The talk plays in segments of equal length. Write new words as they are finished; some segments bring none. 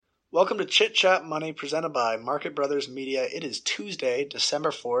Welcome to Chit Chat Money presented by Market Brothers Media. It is Tuesday,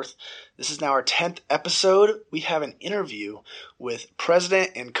 December 4th. This is now our 10th episode. We have an interview with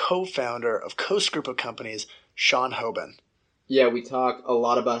president and co-founder of Coast Group of Companies, Sean Hoban. Yeah, we talk a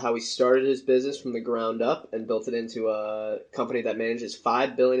lot about how he started his business from the ground up and built it into a company that manages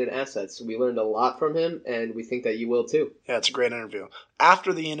 $5 billion in assets. We learned a lot from him, and we think that you will too. Yeah, it's a great interview.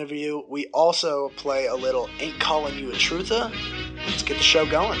 After the interview, we also play a little Ain't Calling You a Trutha. Let's get the show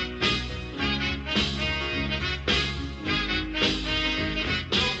going.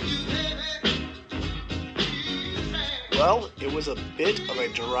 Well, it was a bit of a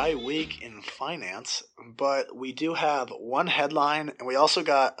dry week in finance, but we do have one headline, and we also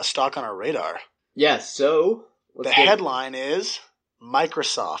got a stock on our radar. Yeah, so... The headline is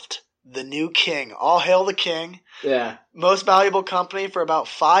Microsoft, the new king. All hail the king. Yeah. Most valuable company for about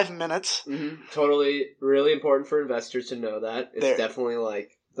 5 minutes. Mm-hmm. Totally, really important for investors to know that. It's definitely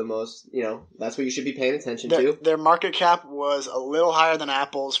like the most, that's what you should be paying attention to. Their market cap was a little higher than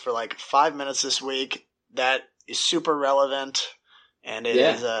Apple's for like 5 minutes this week. That is super relevant, and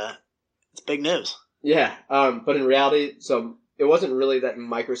it's big news. Yeah, but in reality, so it wasn't really that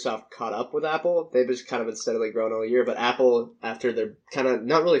Microsoft caught up with Apple. They've just kind of been steadily growing all year, but Apple, after their kind of,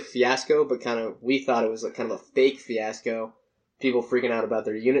 not really fiasco, but kind of, we thought it was like kind of a fake fiasco, people freaking out about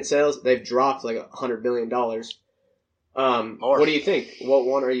their unit sales, they've dropped like $100 billion. What do you think? What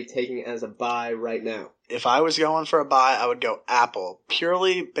one are you taking as a buy right now? If I was going for a buy, I would go Apple,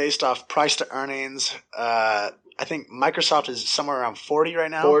 purely based off price to earnings. I think Microsoft is somewhere around 40 right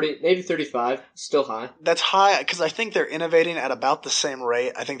now. 40, maybe 35, still high. That's high because I think they're innovating at about the same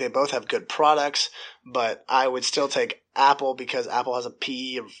rate. I think they both have good products, but I would still take Apple because Apple has a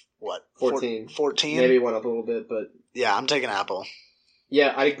PE of what? 14. 14? Maybe went up a little bit, but... Yeah, I'm taking Apple.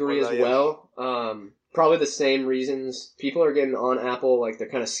 Yeah, I agree as well. Probably the same reasons. People are getting on Apple, like they're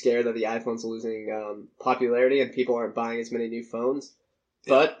kind of scared that the iPhone's losing popularity and people aren't buying as many new phones.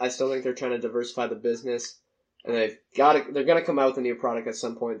 But I still think they're trying to diversify the business, and they're going to come out with a new product at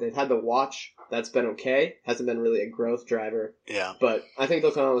some point. They've had the watch. That's been okay. Hasn't been really a growth driver. Yeah. But I think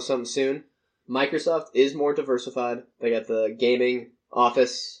they'll come out with something soon. Microsoft is more diversified. They got the gaming,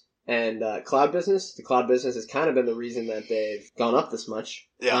 office, and cloud business. The cloud business has kind of been the reason that they've gone up this much.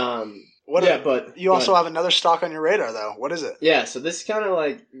 Yeah. But you also have another stock on your radar, though. What is it? Yeah, so this is kind of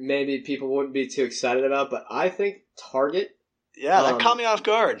like maybe people wouldn't be too excited about, but I think Target. Yeah, that caught me off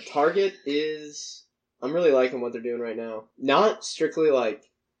guard. Target is... I'm really liking what they're doing right now. Not strictly like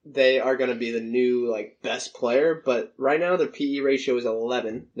they are going to be the new like best player, but right now their PE ratio is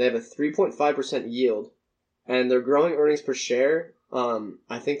 11. They have a 3.5% yield, and their growing earnings per share,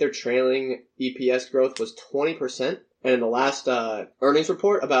 I think their trailing EPS growth was 20%. And in the last earnings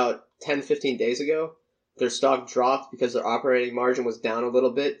report about 10, 15 days ago, their stock dropped because their operating margin was down a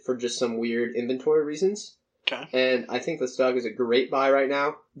little bit for just some weird inventory reasons. Okay. And I think the stock is a great buy right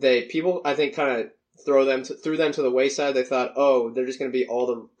now. People, I think, kind of threw them to the wayside. They thought, they're just going to be all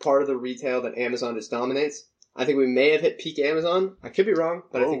the part of the retail that Amazon just dominates. I think we may have hit peak Amazon. I could be wrong,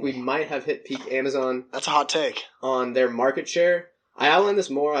 but I think we might have hit peak Amazon. That's a hot take. On their market share. I outlined this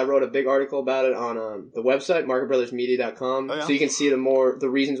more. I wrote a big article about it on the website, marketbrothersmedia.com. So you can see the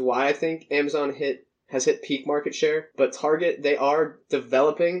reasons why I think Amazon has hit peak market share. But Target, they are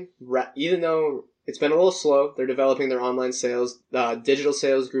developing, even though it's been a little slow, they're developing their online sales. Digital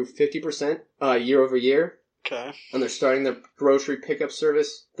sales grew 50% year over year. Okay. And they're starting their grocery pickup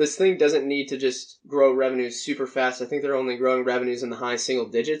service. This thing doesn't need to just grow revenues super fast. I think they're only growing revenues in the high single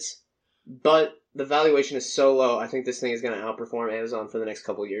digits. But the valuation is so low, I think this thing is going to outperform Amazon for the next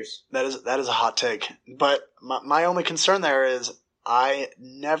couple of years. That is a hot take. But my only concern there is I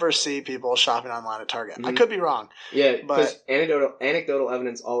never see people shopping online at Target. Mm-hmm. I could be wrong. Yeah, because anecdotal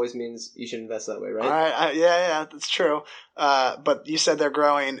evidence always means you should invest that way, right? All right. Yeah, that's true. But you said they're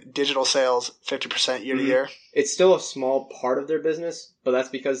growing digital sales 50% year to year. It's still a small part of their business, but that's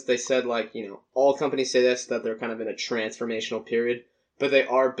because they said, all companies say this, that they're kind of in a transformational period. But they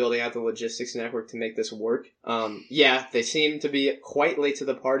are building out the logistics network to make this work. They seem to be quite late to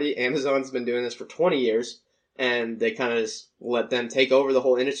the party. Amazon's been doing this for 20 years, and they kind of just let them take over the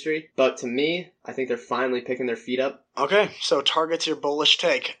whole industry. But to me, I think they're finally picking their feet up. Okay, so Target's your bullish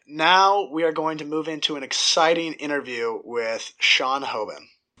take. Now we are going to move into an exciting interview with Sean Hoban.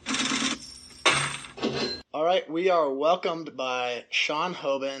 All right, we are welcomed by Sean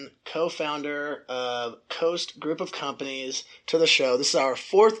Hoban, co-founder of Coast Group of Companies, to the show. This is our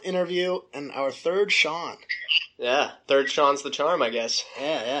fourth interview and our third Sean. Yeah, third Sean's the charm, I guess.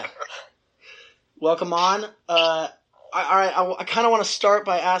 Yeah. Welcome on. I kind of want to start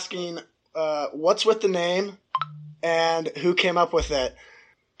by asking, what's with the name and who came up with it?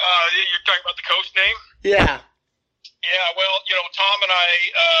 You're talking about the Coast name? Yeah. Yeah, well, Tom and I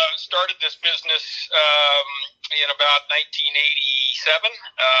started this business in about 1987,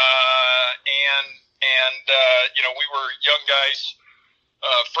 and we were young guys,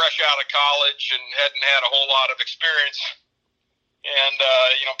 fresh out of college, and hadn't had a whole lot of experience. And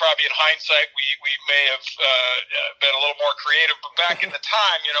probably in hindsight, we may have been a little more creative. But back in the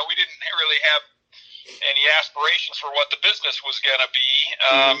time, we didn't really have any aspirations for what the business was going to be.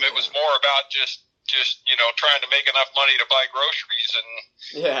 It was more about just trying to make enough money to buy groceries and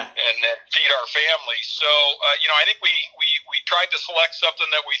feed our families. So I think we tried to select something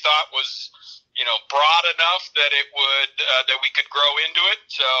that we thought was broad enough that it would that we could grow into it.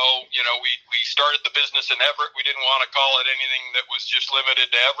 So we started the business in Everett. We didn't want to call it anything that was just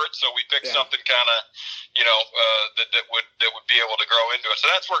limited to Everett. So we picked something kind of that would be able to grow into it. So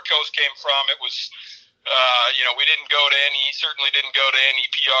that's where Coast came from. It was. We certainly didn't go to any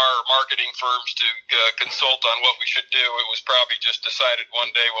PR or marketing firms to consult on what we should do. It was probably just decided one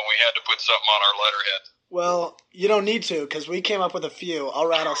day when we had to put something on our letterhead. Well, you don't need to, because we came up with a few. I'll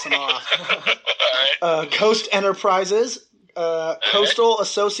rattle some off. All right. Coast Enterprises, Coastal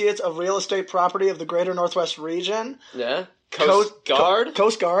Associates of Real Estate Property of the Greater Northwest Region. Yeah. Coast Guard.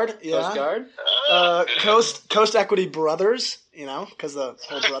 Coast Guard, yeah. Coast Guard. Coast Equity Brothers, because the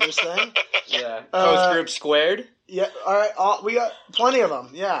whole brothers thing. Yeah. Coast Group Squared. Yeah. All right. We got plenty of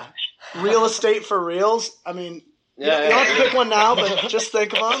them. Yeah. Real Estate for Reals. I mean, you don't have to pick one now, but just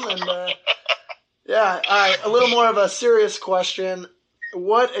think of them. And all right. A little more of a serious question.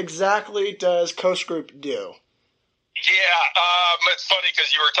 What exactly does Coast Group do? Yeah, it's funny because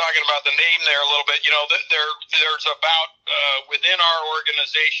you were talking about the name there a little bit. There's about within our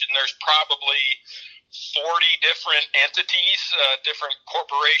organization, there's probably 40 different entities, different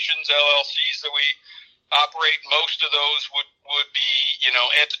corporations, LLCs that we operate. Most of those would be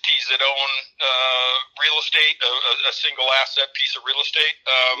entities that own real estate, a single asset piece of real estate.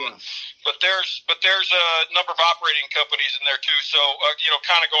 But there's a number of operating companies in there too. So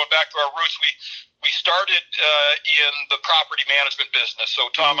kind of going back to our roots, we started in the property management business. So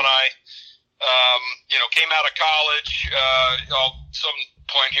Tom and I, came out of college. Some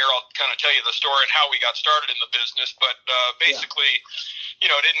point here, I'll kind of tell you the story and how we got started in the business. But basically, it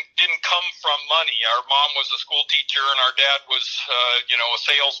didn't come from money. Our mom was a school teacher, and our dad was, a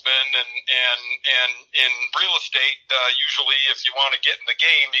salesman. And in real estate, usually, if you want to get in the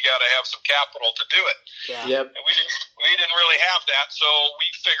game, you got to have some capital to do it. Yeah. Yep. And we didn't really have that, so we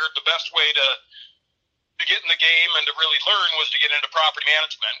figured the best way to get in the game and to really learn was to get into property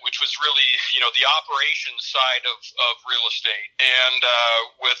management, which was really, the operations side of real estate. And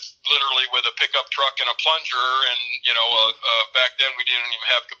with a pickup truck and a plunger, and back then we didn't even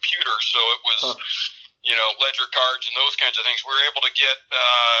have computers, so it was ledger cards and those kinds of things. We were able to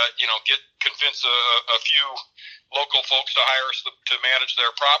convince a few local folks to hire us to manage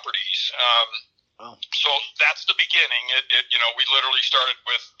their properties. So that's the beginning. We literally started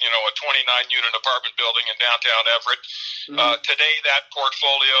with, a 29-unit apartment building in downtown Everett. Today, that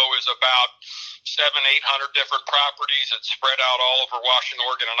portfolio is about 700-800 different properties. It's spread out all over Washington,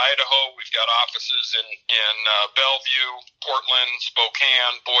 Oregon, and Idaho. We've got offices in Bellevue, Portland,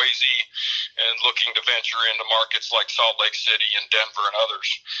 Spokane, Boise, and looking to venture into markets like Salt Lake City and Denver and others.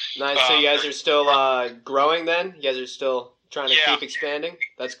 Nice. So you guys are still growing then? You guys are still trying to keep expanding?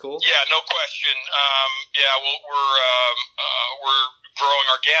 That's cool. Yeah, no question. We're growing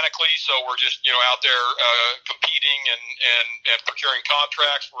organically, so we're just out there competing and procuring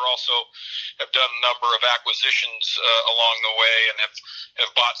contracts. We're also have done a number of acquisitions along the way, and have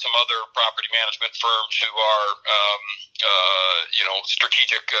bought some other property management firms who are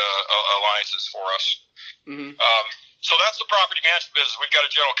strategic alliances for us. Mm-hmm. So that's the property management business. We've got a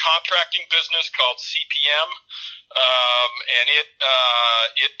general contracting business called CPM, and it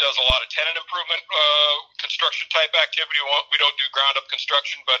does a lot of tenant improvement construction type activity. We don't do ground up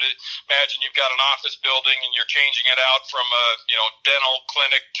construction, but imagine you've got an office building and you're changing it out from a dental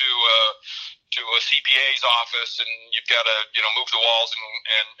clinic to a CPA's office, and you've got to move the walls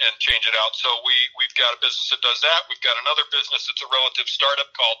and change it out. So we've got a business that does that. We've got another business that's a relative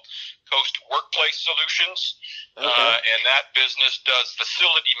startup called Coast Workplace Solutions, and that business does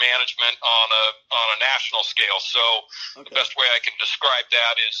facility management on a national scale. So the best way I can describe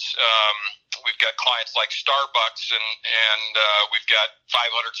that is we've got clients like Starbucks, and we've got 500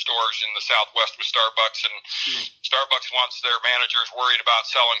 stores in the Southwest with Starbucks, and Starbucks wants their managers worried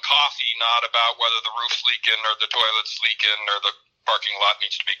about selling coffee, not about whether the roof's leaking or the toilet's leaking or the parking lot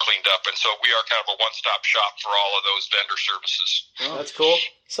needs to be cleaned up. And so we are kind of a one-stop shop for all of those vendor services. Oh, that's cool.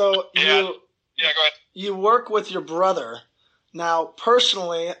 So go ahead. You work with your brother. Now,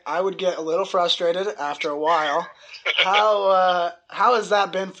 personally, I would get a little frustrated after a while. How has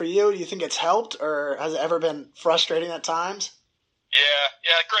that been for you? Do you think it's helped, or has it ever been frustrating at times?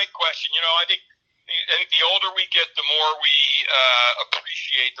 Yeah, great question. I think the older we get, the more we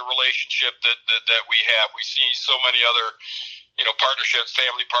appreciate the relationship that we have. We see so many other partnerships,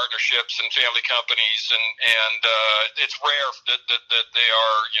 family partnerships, and family companies, and it's rare that they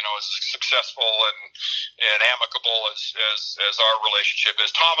are as successful and amicable as our relationship is.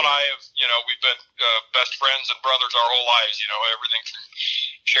 Tom and I have we've been best friends and brothers our whole lives. Everything from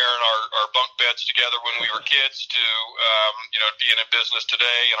sharing our bunk beds together when we were kids to being in business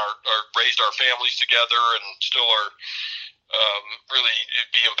today, and our raised our families together, and still are. Really,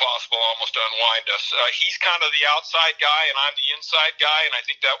 it'd be impossible almost to unwind us. He's kind of the outside guy, and I'm the inside guy, and I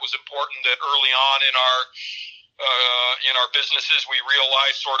think that was important that early on in our businesses we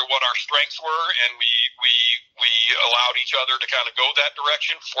realized sort of what our strengths were, and we allowed each other to kind of go that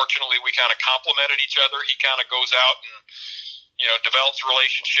direction. Fortunately, we kind of complemented each other. He kind of goes out and develops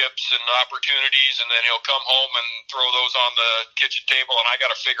relationships and opportunities, and then he'll come home and throw those on the kitchen table, and I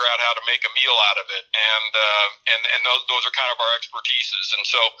got to figure out how to make a meal out of it. And those are kind of our expertises. And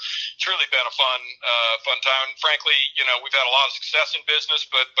so it's really been a fun time. Frankly, we've had a lot of success in business,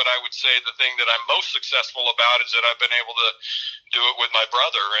 but I would say the thing that I'm most successful about is that I've been able to do it with my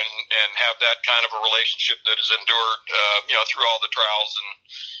brother and have that kind of a relationship that has endured, through all the trials and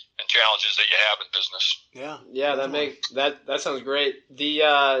challenges that you have in business. Yeah, that sounds great.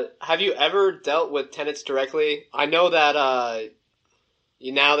 Have you ever dealt with tenants directly? I know that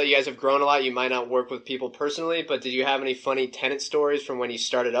now that you guys have grown a lot, you might not work with people personally, but did you have any funny tenant stories from when you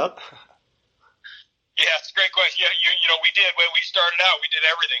started up? Yeah, it's a great question. Yeah, we did. When we started out, we did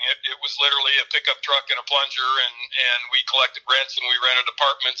everything. It was literally a pickup truck and a plunger, and we collected rents, and we rented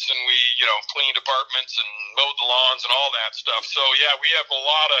apartments, and we, cleaned apartments and mowed the lawns and all that stuff. So, yeah, we have a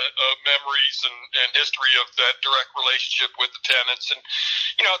lot of memories and history of that direct relationship with the tenants. And,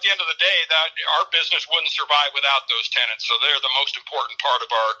 at the end of the day, that our business wouldn't survive without those tenants. So they're the most important part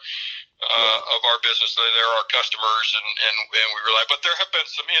of our business. They're our customers, and we rely. But there have been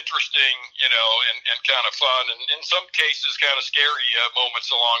some interesting, and kind of fun, and in some cases kind of scary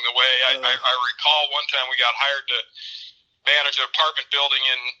moments along the way. I recall one time we got hired to manage an apartment building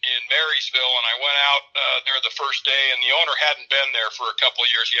in Marysville, and I went out there the first day, and the owner hadn't been there for a couple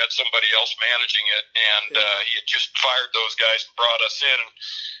of years. He had somebody else managing it, and he had just fired those guys and brought us in, and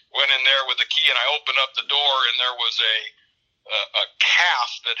went in there with the key, and I opened up the door, and there was a calf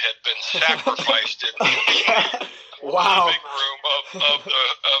that had been sacrificed in wow. the living room of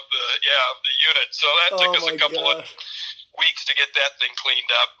the unit. So that took us a couple of weeks to get that thing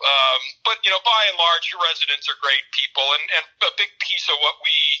cleaned up. But by and large, your residents are great people, and a big piece of what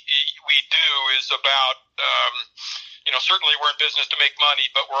we do is about certainly we're in business to make money,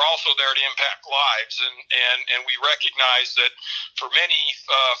 but we're also there to impact lives, and we recognize that for many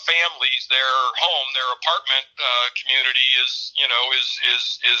families, their home, their apartment community is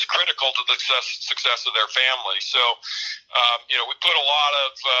critical to the success of their family. So we put a lot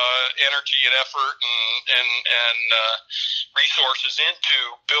of energy and effort and resources into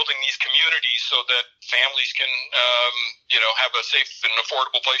building these communities so that families can have a safe and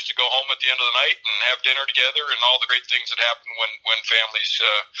affordable place to go home at the end of the night and have dinner together and all the great things that happen when families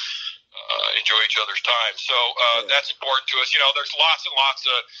enjoy each other's time. So that's important to us. There's lots and lots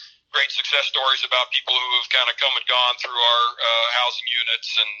of great success stories about people who have kind of come and gone through our housing units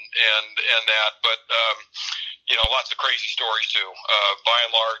and that, but lots of crazy stories too. By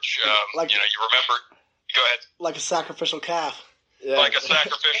and large, you remember. Go ahead. Like a sacrificial calf. Yeah. Like a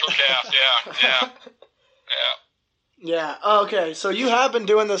sacrificial calf. Yeah. Yeah. Okay. So you have been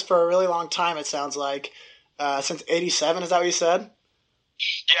doing this for a really long time. It sounds like since '87. Is that what you said?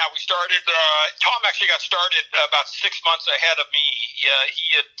 Yeah, we started. Tom actually got started about 6 months ahead of me.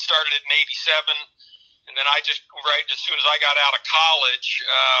 He had started it in '87, and then I just right as soon as I got out of college,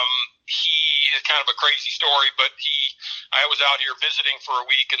 it's kind of a crazy story, but I was out here visiting for a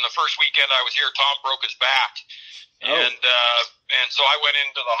week, and the first weekend I was here, Tom broke his back. And so I went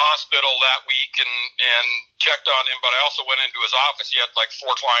into the hospital that week and checked on him, but I also went into his office. He had like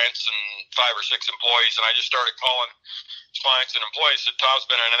 4 clients and 5 or 6 employees, and I just started calling his clients and employees. Said, Tom's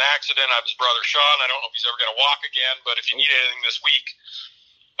been in an accident. I have his brother Sean. I don't know if he's ever going to walk again, but if you need anything this week,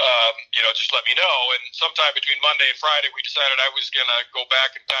 just let me know. And sometime between Monday and Friday, we decided I was going to go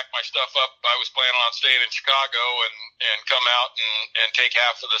back and pack my stuff up. I was planning on staying in Chicago and come out and take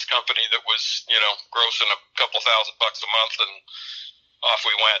half of this company that was, grossing a couple $1,000 a month, and off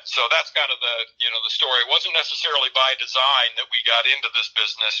we went. So that's kind of the story. It wasn't necessarily by design that we got into this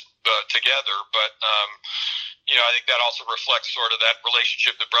business together, but I think that also reflects sort of that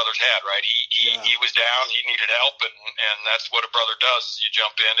relationship that brothers had, right? He was down, he needed help, and that's what a brother does. You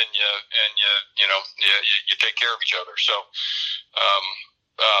jump in and you take care of each other. So,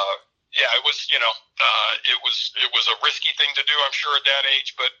 it was, it was a risky thing to do, I'm sure, at that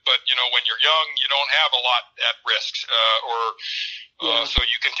age. But when you're young, you don't have a lot at risk, so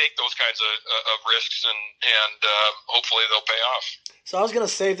you can take those kinds of risks, and hopefully they'll pay off. So I was going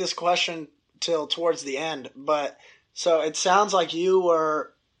to save this question till towards the end, but so it sounds like you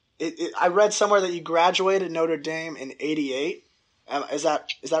were. I read somewhere that you graduated Notre Dame in '88. Is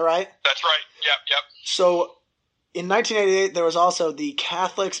that right? That's right. Yep. So in 1988, there was also the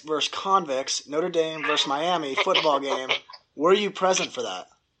Catholics versus Convicts, Notre Dame versus Miami football game. Were you present for that?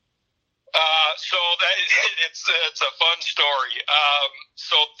 So that it's a fun story.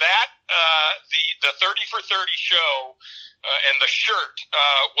 So that the 30 for 30 show and the shirt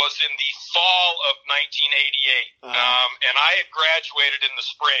was in the fall of 1988, and I had graduated in the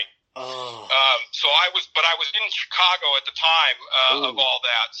spring. Oh. So I was in Chicago at the time of all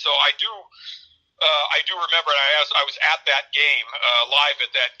that. So I do remember, and I was at that game, live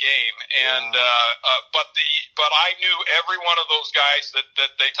at that game, and but I knew every one of those guys that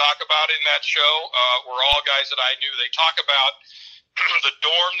they talk about in that show were all guys that I knew. They talk about the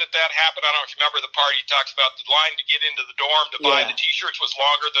dorm that happened. I don't know if you remember the part. He talks about the line to get into the dorm to buy the T-shirts was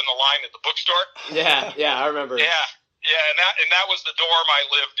longer than the line at the bookstore. Yeah, I remember. Yeah, and that was the dorm I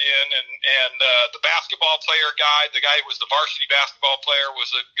lived in, and the basketball player guy, the guy who was the varsity basketball player,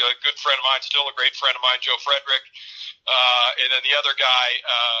 was a good friend of mine, still a great friend of mine, Joe Frederick, and then the other guy,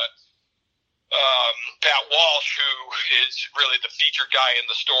 Pat Walsh, who is really the featured guy in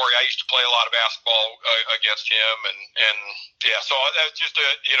the story. I used to play a lot of basketball against him, and so that's just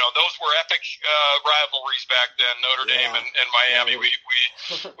those were epic rivalries back then. Notre Dame and Miami. We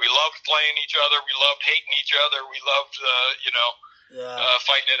loved playing each other. We loved hating each other. We loved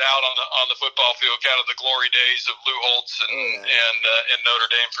fighting it out on the football field. Kind of the glory days of Lou Holtz and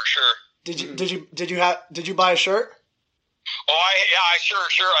Notre Dame for sure. Did you buy a shirt? Oh, I sure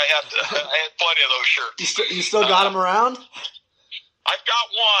I had plenty of those shirts. You still got them around? I've got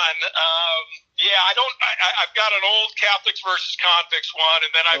one. I've got an old Catholics versus Convicts one, and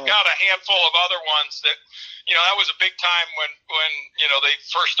then I've got a handful of other ones that, that was a big time when they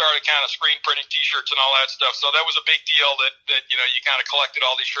first started kind of screen printing T-shirts and all that stuff. So that was a big deal that you kind of collected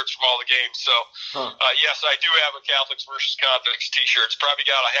all these shirts from all the games. So yes, I do have a Catholics versus Convicts T-shirt. It's probably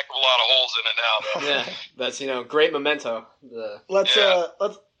got a heck of a lot of holes in it now, though. Yeah, that's great memento. Let's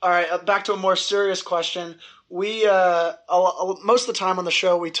all right. Back to a more serious question. We most of the time on the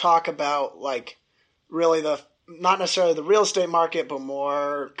show we talk about really not necessarily the real estate market, but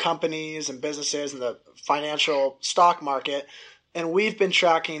more companies and businesses and the financial stock market. And we've been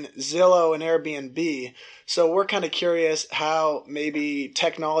tracking Zillow and Airbnb. So we're kind of curious how maybe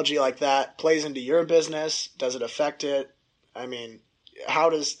technology like that plays into your business. Does it affect it? I mean, how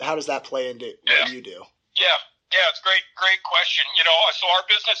does that play into what you do? Yeah, it's a great question. So our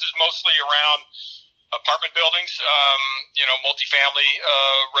business is mostly around apartment buildings, multifamily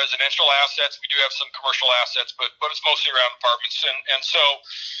residential assets. We do have some commercial assets, but it's mostly around apartments. And so,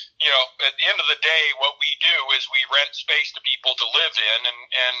 at the end of the day, what we do is we rent space to people to live in,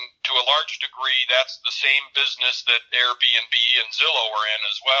 and to a large degree, that's the same business that Airbnb and Zillow are in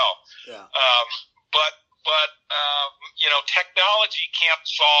as well. Yeah. But technology can't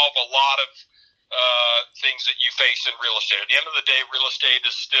solve a lot of things that you face in real estate. At the end of the day, real estate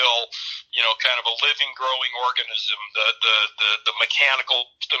is still, kind of a living, growing organism. The mechanical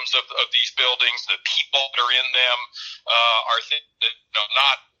systems of these buildings, the people that are in them, are things that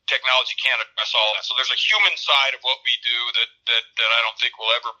not technology can't address all that. So there's a human side of what we do that I don't think will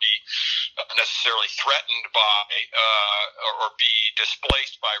ever be necessarily threatened by or be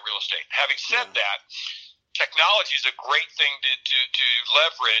displaced by real estate. Having said that, technology is a great thing to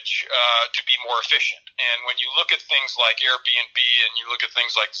leverage to be more efficient. And when you look at things like Airbnb and you look at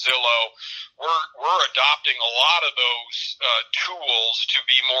things like Zillow, we're adopting a lot of those tools to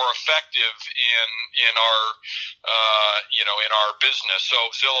be more effective in our in our business. So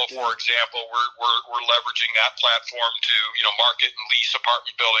Zillow, for example, we're leveraging that platform to market and lease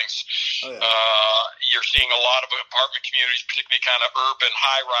apartment buildings. You're seeing a lot of apartment communities, particularly kind of urban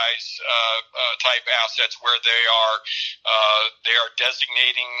high-rise type assets, where they are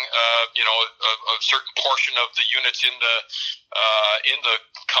designating a certain portion of the units in the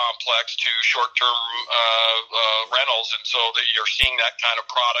complex to short-term rentals, and so you're seeing that kind of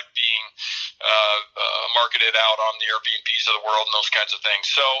product being marketed out on the Airbnbs of the world and those kinds of things.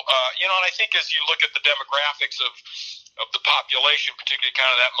 So and I think as you look at the demographics of the population, particularly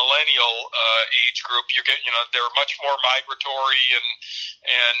kind of that millennial age group, they're much more migratory and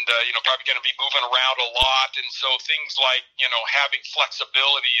probably going to be moving around a lot, and so things like having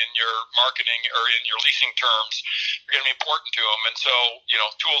flexibility in your marketing or in your leasing terms are going to be important to them, and so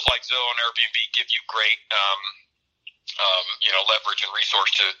tools like Zillow and Airbnb give you great leverage and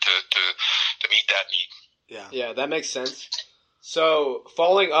resource to meet that need. Yeah, that makes sense. So,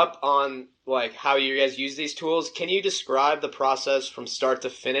 following up on like how you guys use these tools, can you describe the process from start to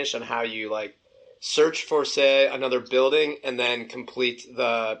finish on how you like search for, say, another building and then complete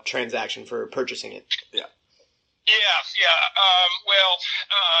the transaction for purchasing it? Yeah.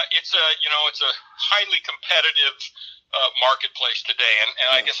 It's a highly competitive marketplace today,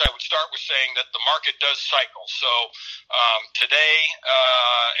 and I guess I would start with saying that the market does cycle. So today,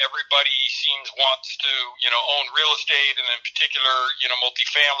 everybody wants to own real estate, and in particular,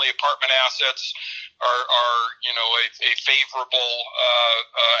 multifamily apartment assets are a favorable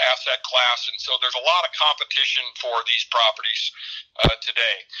asset class, and so there's a lot of competition for these properties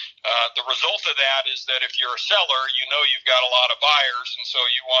today. The result of that is that if you're a seller, you've got a lot of buyers, and so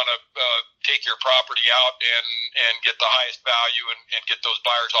you want to take your property out and get the highest value and get those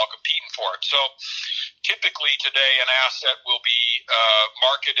buyers all competing for it. So typically today an asset will be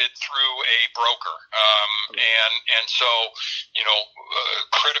marketed through a broker, and so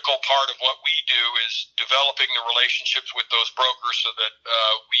critical part of what we do is developing the relationships with those brokers so that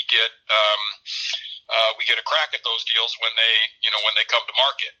we get a crack at those deals when they come to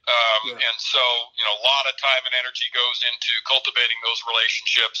market. And so a lot of time and energy goes into cultivating those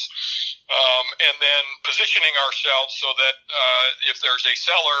relationships, and then positioning ourselves so that if there's a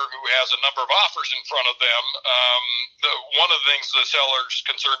seller who has a number of offers in front of them, one of the things the seller's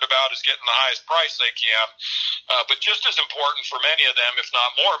concerned about is getting the highest price they can. But just as important for many of them, if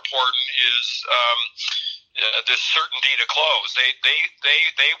not more important, is this certainty to close.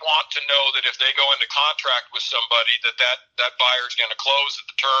 They want to know that if they go into contract with somebody, that buyer is going to close at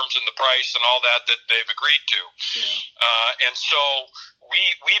the terms and the price and all that they've agreed to. And so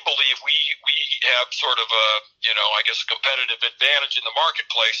we believe we have sort of a competitive advantage in the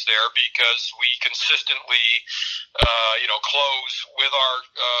marketplace there, because we consistently close with our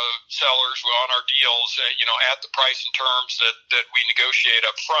sellers on our deals at the price and terms that we negotiate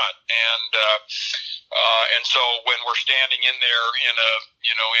up front, and so when we're standing in there in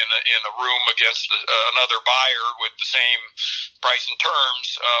a room against another buyer with the same price and terms,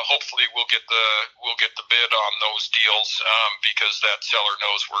 hopefully we'll get the bid on those deals, because that seller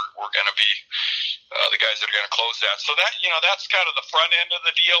knows we're going to be the guys that are going to close that. So that that's kind of the front end of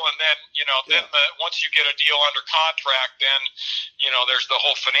the deal, and then once you get a deal under contract, then there's the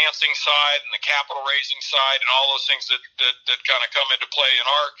whole financing side and the capital raising side and all those things that kind of come into play. In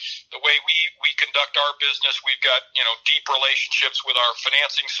the way we conduct our business, we've got deep relationships with our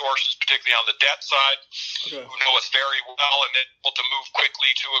financing sources, particularly on the debt side, who know us very well and able to move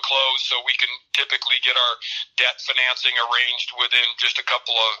quickly to a close. So we can typically get our debt financing arranged within just a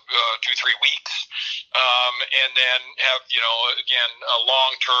couple of 2-3 weeks, and then have again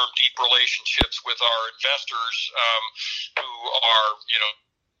long-term deep relationships with our investors who are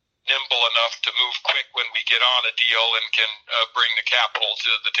nimble enough to move quick when we get on a deal and can bring the capital to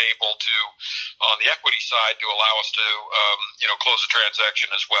the table on the equity side to allow us to close the transaction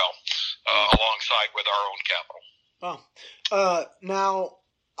as well, alongside with our own capital. Now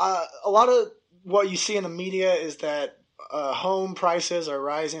a lot of what you see in the media is that home prices are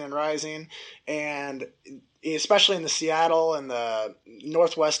rising and rising, and especially in the Seattle and the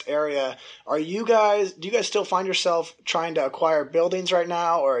Northwest area. Do you guys still find yourself trying to acquire buildings right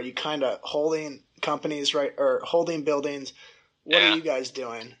now, or are you kind of holding companies or holding buildings? What are you guys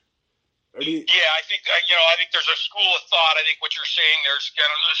doing? I think there's a school of thought. I think what you're saying, there's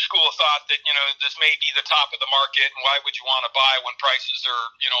kind of a school of thought that this may be the top of the market, and why would you want to buy when prices are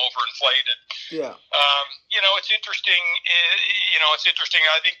overinflated? It's interesting. It's interesting.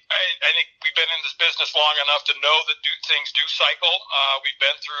 I think we've been in this business long enough to know that things do cycle. We've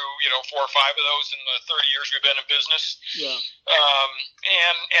been through 4 or 5 of those in the 30 years we've been in business.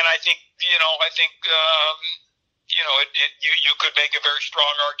 And I think you could make a very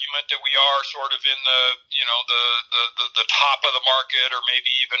strong argument that we are sort of in the top of the market, or maybe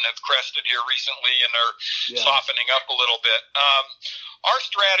even have crested here recently and are softening up a little bit. Our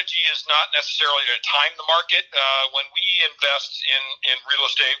strategy is not necessarily to time the market. When we invest in real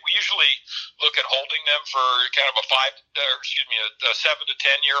estate, we usually look at holding them for kind of a 7 to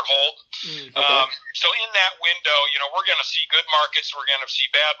 10 year hold. Okay. So in that window, we're going to see good markets, we're going to see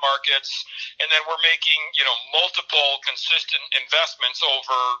bad markets, and then we're making, multiple consistent investments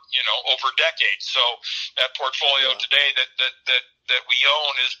over decades. So that portfolio today that we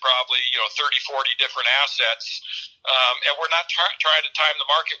own is probably 30, 40 different assets, and we're not trying to time the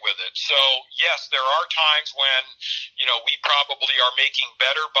market with it. So yes, there are times when we probably are making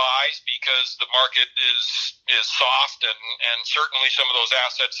better buys because the market is soft, and certainly some of those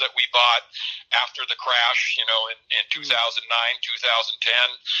assets that we bought after the crash, in 2009, 2010,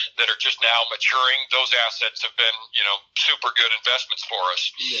 that are just now maturing, those assets have been super good investments for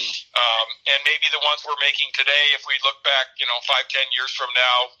us. And maybe the ones we're making today, if we look back 5, 10 years from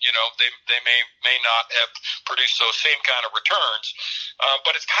now, they may not have produced those same kind of returns.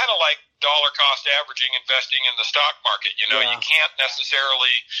 But it's kind of like dollar cost averaging investing in the stock market. You can't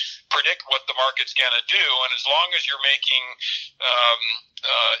necessarily predict what the market's going to do, and as long as you're making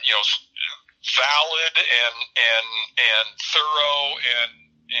valid and thorough and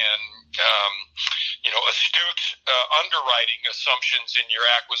astute underwriting assumptions in your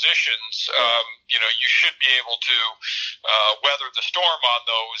acquisitions, you should be able to weather the storm on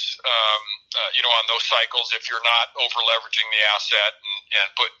those on those cycles if you're not over leveraging the asset and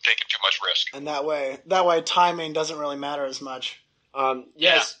taking too much risk. And that way timing doesn't really matter as much.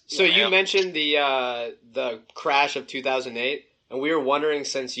 Yes. So you mentioned the crash of 2008, and we were wondering,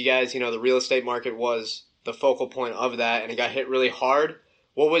 since you guys, the real estate market was the focal point of that, and it got hit really hard.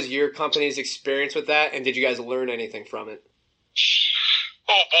 What was your company's experience with that, and did you guys learn anything from it?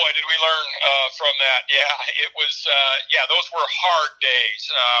 Oh boy, did we learn from that? Yeah, it was. Those were hard days.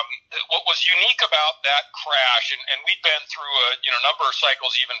 What was unique about that crash, and we'd been through a number of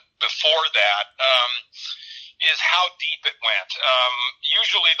cycles even before that, is how deep it went.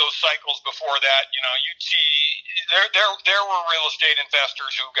 Usually, those cycles before that, you'd see there were real estate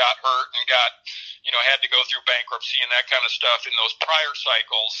investors who got hurt and got had to go through bankruptcy and that kind of stuff in those prior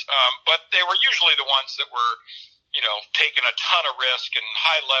cycles. But they were usually the ones that were taking a ton of risk and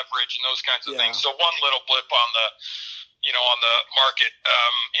high leverage and those kinds of things. So one little blip on the market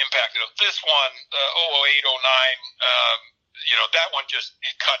impacted them. This one, 08, 09, that one just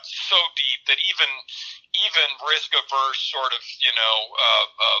cut so deep that even risk averse sort of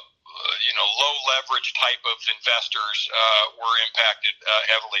low leverage type of investors were impacted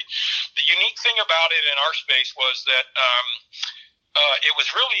heavily. The unique thing about it in our space was that it was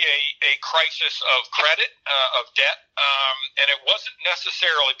really a crisis of credit, of debt, and it wasn't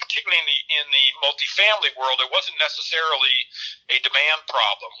necessarily, particularly in the multifamily world, it wasn't necessarily a demand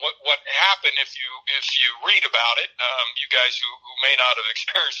problem. What happened, if you read about it, you guys who may not have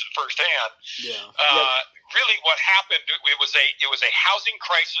experienced it firsthand, really what happened, it was a housing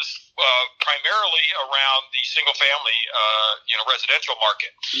crisis, primarily around the single family, residential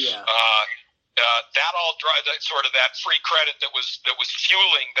market. That all that free credit that was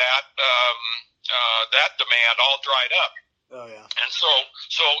fueling that demand all dried up. Oh yeah. And so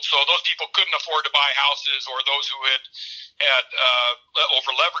those people couldn't afford to buy houses, or those who had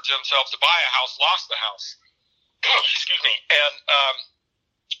over leveraged themselves to buy a house lost the house. Excuse me. And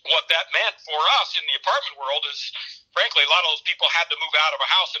what that meant for us in the apartment world is, frankly, a lot of those people had to move out of a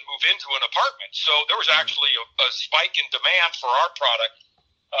house and move into an apartment. So there was actually a spike in demand for our product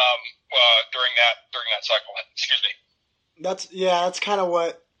during that cycle. Excuse me. That's kind of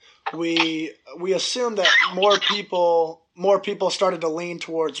what we assumed, that more people started to lean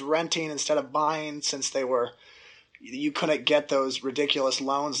towards renting instead of buying, since you couldn't get those ridiculous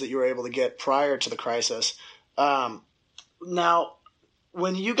loans that you were able to get prior to the crisis. Now,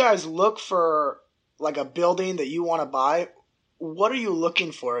 when you guys look for like a building that you want to buy, what are you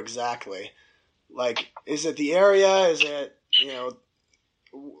looking for exactly? Like, is it the area? Is it,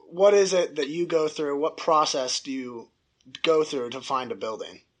 what is it that you go through? What process do you go through to find a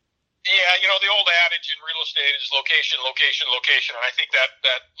building? Yeah, the old adage in real estate is location, location, location, and I think that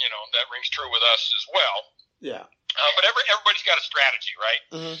rings true with us as well. Yeah. But everybody's got a strategy, right?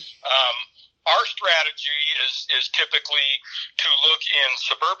 Mm-hmm. Our strategy is typically to look in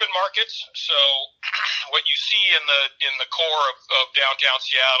suburban markets. So what you see in the core of downtown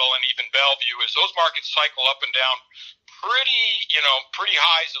Seattle and even Bellevue is those markets cycle up and down pretty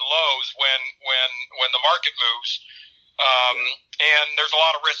highs and lows when the market moves. And there's a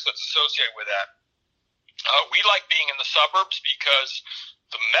lot of risk that's associated with that. We like being in the suburbs because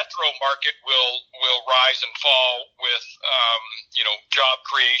the metro market will rise and fall with job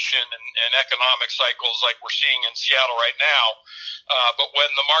creation and economic cycles like we're seeing in Seattle right now. But when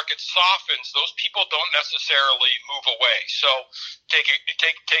the market softens, those people don't necessarily move away. So take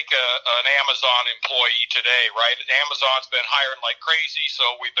an Amazon employee today, right? Amazon's been hiring like crazy, so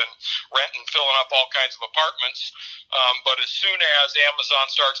we've been renting, filling up all kinds of apartments. But as soon as Amazon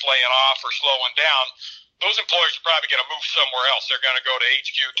starts laying off or slowing down, those employees are probably going to move somewhere else. They're going to go to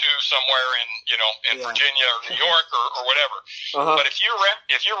HQ2 somewhere in Virginia or New York or whatever. Uh-huh. But if you're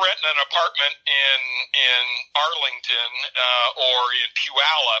renting an apartment in Arlington or in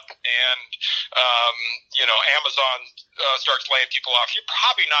Puyallup, and Amazon starts laying people off, you're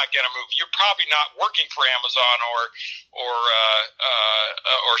probably not going to move. You're probably not working for Amazon or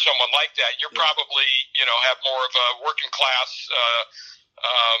someone like that. You're probably have more of a working class.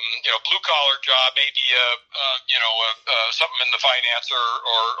 Blue collar job, maybe something in the finance or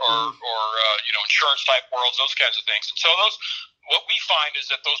insurance type worlds, those kinds of things. And so what we find is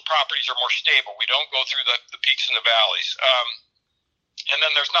that those properties are more stable. We don't go through the peaks and the valleys. And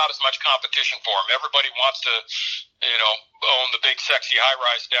then there's not as much competition for them. Everybody wants to, own the big, sexy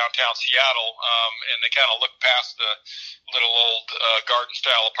high-rise downtown Seattle, and they kind of look past the little old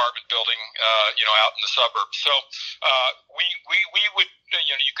garden-style apartment building, out in the suburbs. So we would,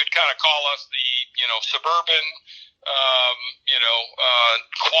 you could kind of call us the, suburban,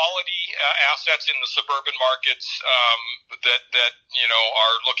 quality assets in the suburban markets that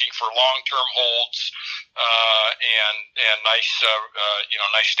are looking for long-term holds and nice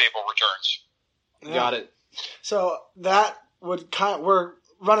stable returns. Yeah. Got it. So that would we're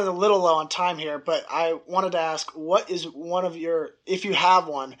running a little low on time here, but I wanted to ask, what is one of your, if you have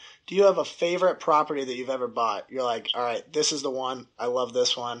one, do you have a favorite property that you've ever bought? You're like, all right, this is the one. I love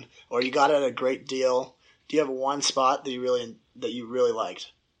this one. Or you got it at a great deal. Do you have one spot that you really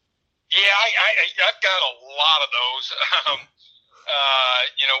liked? Yeah, I've got a lot of those.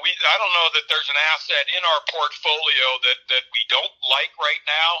 I don't know that there's an asset in our portfolio that we don't like right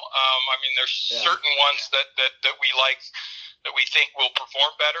now. There's certain ones that we like that we think will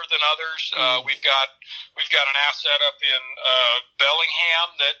perform better than others. We've got an asset up in Bellingham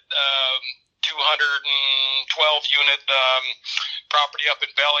that 212 unit property up in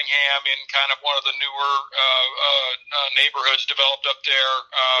Bellingham in kind of one of the newer neighborhoods developed up there,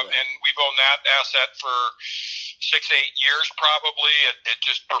 and we've owned that asset for 6-8 years probably. It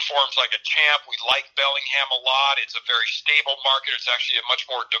just performs like a champ. We like Bellingham a lot. It's a very stable market. It's actually a much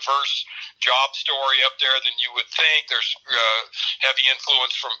more diverse job story up there than you would think. There's heavy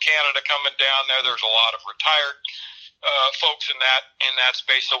influence from Canada coming down there. There's a lot of retired folks in that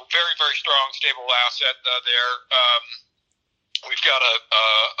space. So very, very strong, stable asset there. We've got a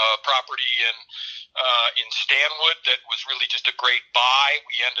property in Stanwood that was really just a great buy.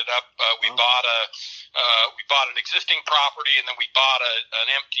 We ended up we bought an existing property, and then we bought an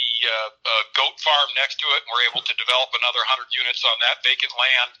empty goat farm next to it, and we're able to develop another 100 units on that vacant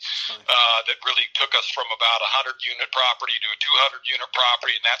land. That really took us from about a 100-unit property to a 200-unit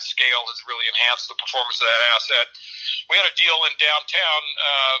property, and that scale has really enhanced the performance of that asset. We had a deal in downtown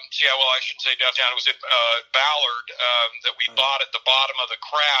I shouldn't say downtown. It was in Ballard that we bought at the bottom of the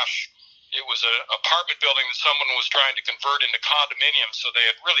crash. It was an apartment building that someone was trying to convert into condominiums, so they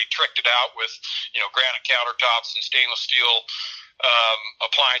had really tricked it out with, granite countertops and stainless steel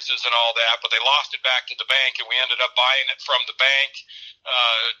appliances and all that, but they lost it back to the bank, and we ended up buying it from the bank,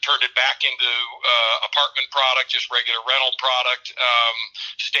 turned it back into apartment product, just regular rental product,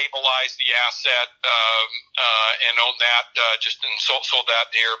 stabilized the asset, and owned that, and sold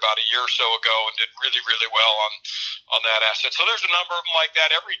that here about a year or so ago, and did really, really well on that asset. So there's a number of them like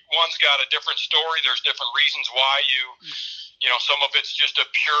that. Every one's got a different story. There's different reasons why some of it's just a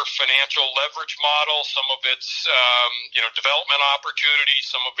pure financial leverage model. Some of it's, development opportunity.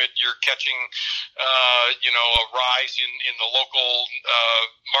 Some of it you're catching, a rise in the local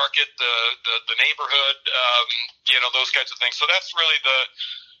market, the neighborhood, those kinds of things. So that's really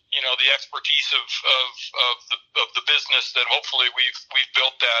the expertise of the business that hopefully we've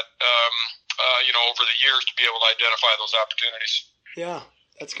built that, over the years to be able to identify those opportunities. Yeah,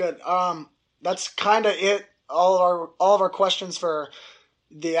 that's good. That's kind of it. All of our questions for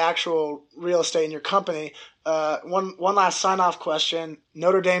the actual real estate in your company. One last sign-off question.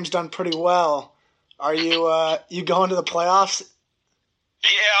 Notre Dame's done pretty well. Are you going to the playoffs?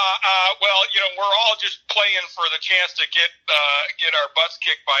 Yeah, we're all just playing for the chance to get our butts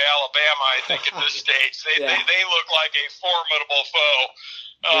kicked by Alabama. I think at this stage, they look like a formidable foe.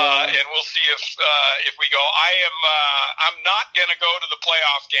 And we'll see if we go. I'm not going to go to the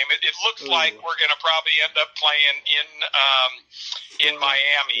playoff game. It looks like we're going to probably end up playing in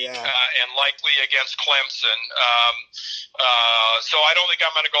Miami and likely against Clemson. So I don't think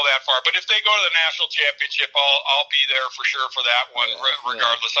I'm going to go that far. But if they go to the national championship, I'll be there for sure for that one.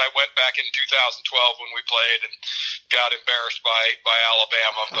 Regardless, I went back in 2012 when we played and got embarrassed by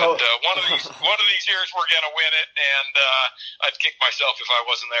Alabama. But one of these years we're going to win it, and I'd kick myself if I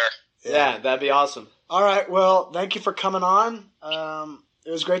wasn't there. Yeah, that'd be awesome. All right, well, thank you for coming on.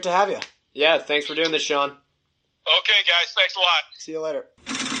 It was great to have you. Yeah, thanks for doing this, Sean. Okay, guys, thanks a lot. See you later.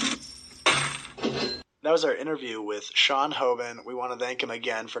 That was our interview with Sean Hoban. We want to thank him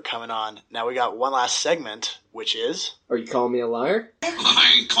again for coming on. Now we got one last segment, which is... Are you calling me a liar?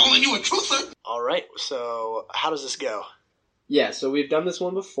 I ain't calling you a truther. All right, so how does this go? Yeah, so we've done this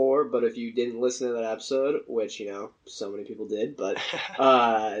one before, but if you didn't listen to that episode, which, so many people did, but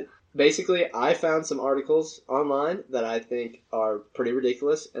basically I found some articles online that I think are pretty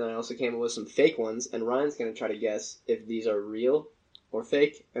ridiculous, and I also came up with some fake ones, and Ryan's going to try to guess if these are real or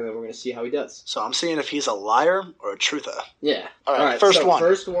fake, and then we're going to see how he does. So I'm seeing if he's a liar or a truther. Yeah. All right, first one.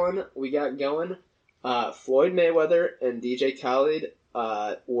 First one we got going. Floyd Mayweather and DJ Khaled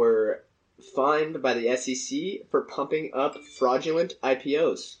were fined by the SEC for pumping up fraudulent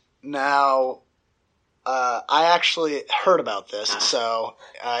IPOs. Now, I actually heard about this, so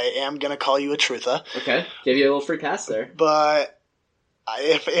I am going to call you a truther. Okay, give you a little free pass there. But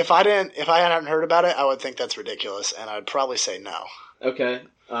if I hadn't heard about it, I would think that's ridiculous, and I'd probably say no. Okay.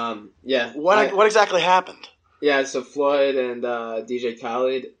 Yeah. What exactly happened? Yeah, so Floyd and DJ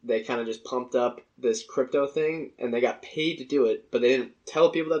Khaled, they kind of just pumped up this crypto thing, and they got paid to do it, but they didn't tell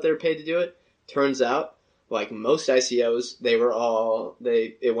people that they were paid to do it. Turns out, like most ICOs,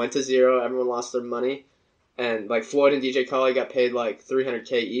 it went to zero, everyone lost their money, and like Floyd and DJ Khaled got paid like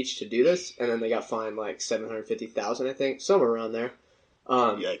 $300K each to do this, and then they got fined like $750,000, I think, somewhere around there.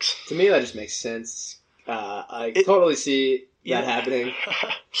 Yikes. To me, that just makes sense. I totally see that happening.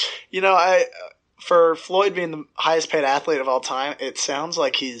 For Floyd being the highest paid athlete of all time, it sounds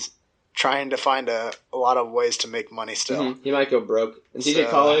like he's trying to find a lot of ways to make money still. Mm-hmm. He might go broke. And DJ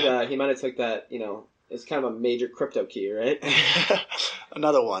Khaled, he might have took that, it's kind of a major crypto key, right?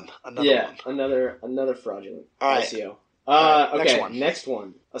 Another one. Another fraudulent ICO. Okay, next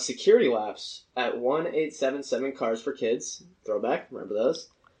one. A security lapse at 1877 Cars for Kids. Throwback, remember those?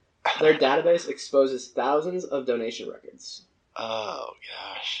 Their database exposes thousands of donation records. Oh,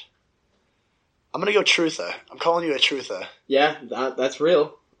 gosh. I'm going to go truther. I'm calling you a truther. Yeah, that's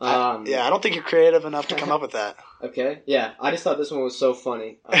real. I don't think you're creative enough to come up with that. Okay, yeah. I just thought this one was so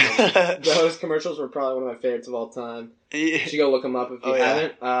funny. Those commercials were probably one of my favorites of all time. You should go look them up if you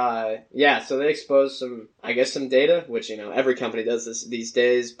haven't. So they exposed some data, which, every company does this these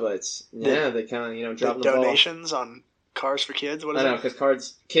days, but they kind of, drop the ball. Donations on Cars for Kids? What is it? I know,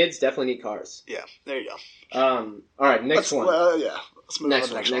 because kids definitely need cars. Yeah, there you go. All right, next one. Let's move on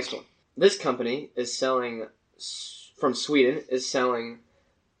to the next one. This company is selling, from Sweden,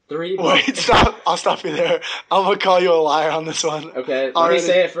 Wait, stop. I'll stop you there. I'm going to call you a liar on this one. Okay, let me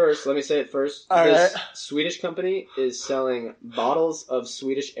say it first. All this right. Swedish company is selling bottles of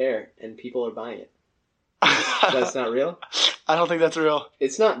Swedish air, and people are buying it. That's not real? I don't think that's real.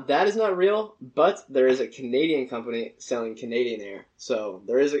 That is not real, but there is a Canadian company selling Canadian air. So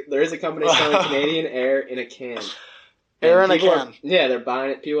there is a company selling Canadian air in a can. Air in a can? They're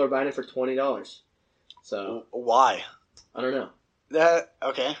buying it. People are buying it for $20. So why? I don't know.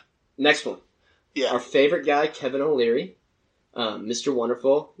 Okay. Next one. Yeah. Our favorite guy, Kevin O'Leary, Mr.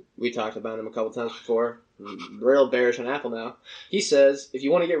 Wonderful. We talked about him a couple times before. Real bearish on Apple now. He says, if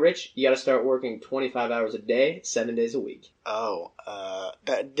you want to get rich, you got to start working 25 hours a day, 7 days a week. Oh,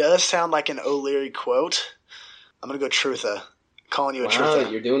 that does sound like an O'Leary quote. I'm going to go truther. Calling you a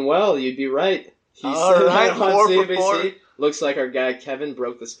truther. You're doing well. You'd be right. All right, on CNBC. Looks like our guy Kevin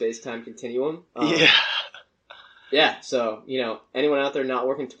broke the space-time continuum. Yeah, so, anyone out there not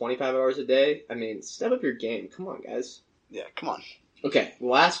working 25 hours a day, step up your game. Come on, guys. Yeah, come on. Okay,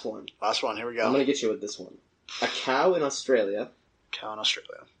 last one. Here we go. I'm going to get you with this one. A cow in Australia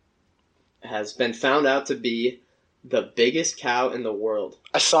has been found out to be the biggest cow in the world.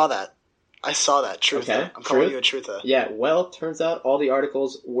 I saw that. Truther. Okay, I'm calling you a truther. Yeah, well, turns out all the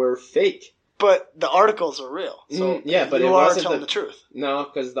articles were fake. But the articles are real. So but you are telling the truth. No,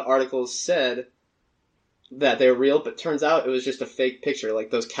 because the articles said that they were real, but turns out it was just a fake picture.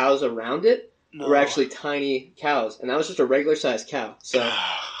 Like, those cows around it were actually tiny cows, and that was just a regular-sized cow. So,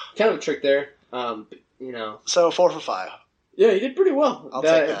 kind of a trick there, So, 4 for 5. Yeah, you did pretty well. I'll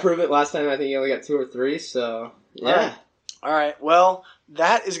take that. Improvement last time, I think you only got 2 or 3, so, yeah. All right. Well,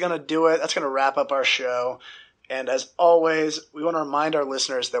 that is going to do it. That's going to wrap up our show. And as always, we want to remind our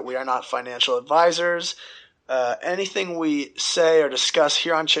listeners that we are not financial advisors. Anything we say or discuss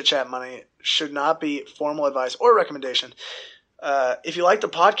here on Chit Chat Money should not be formal advice or recommendation. If you like the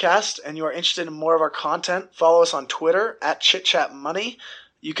podcast and you are interested in more of our content, follow us on Twitter at Chit Chat Money.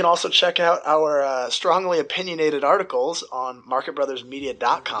 You can also check out our strongly opinionated articles on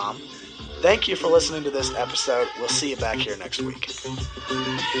marketbrothersmedia.com. Thank you for listening to this episode. We'll see you back here next week.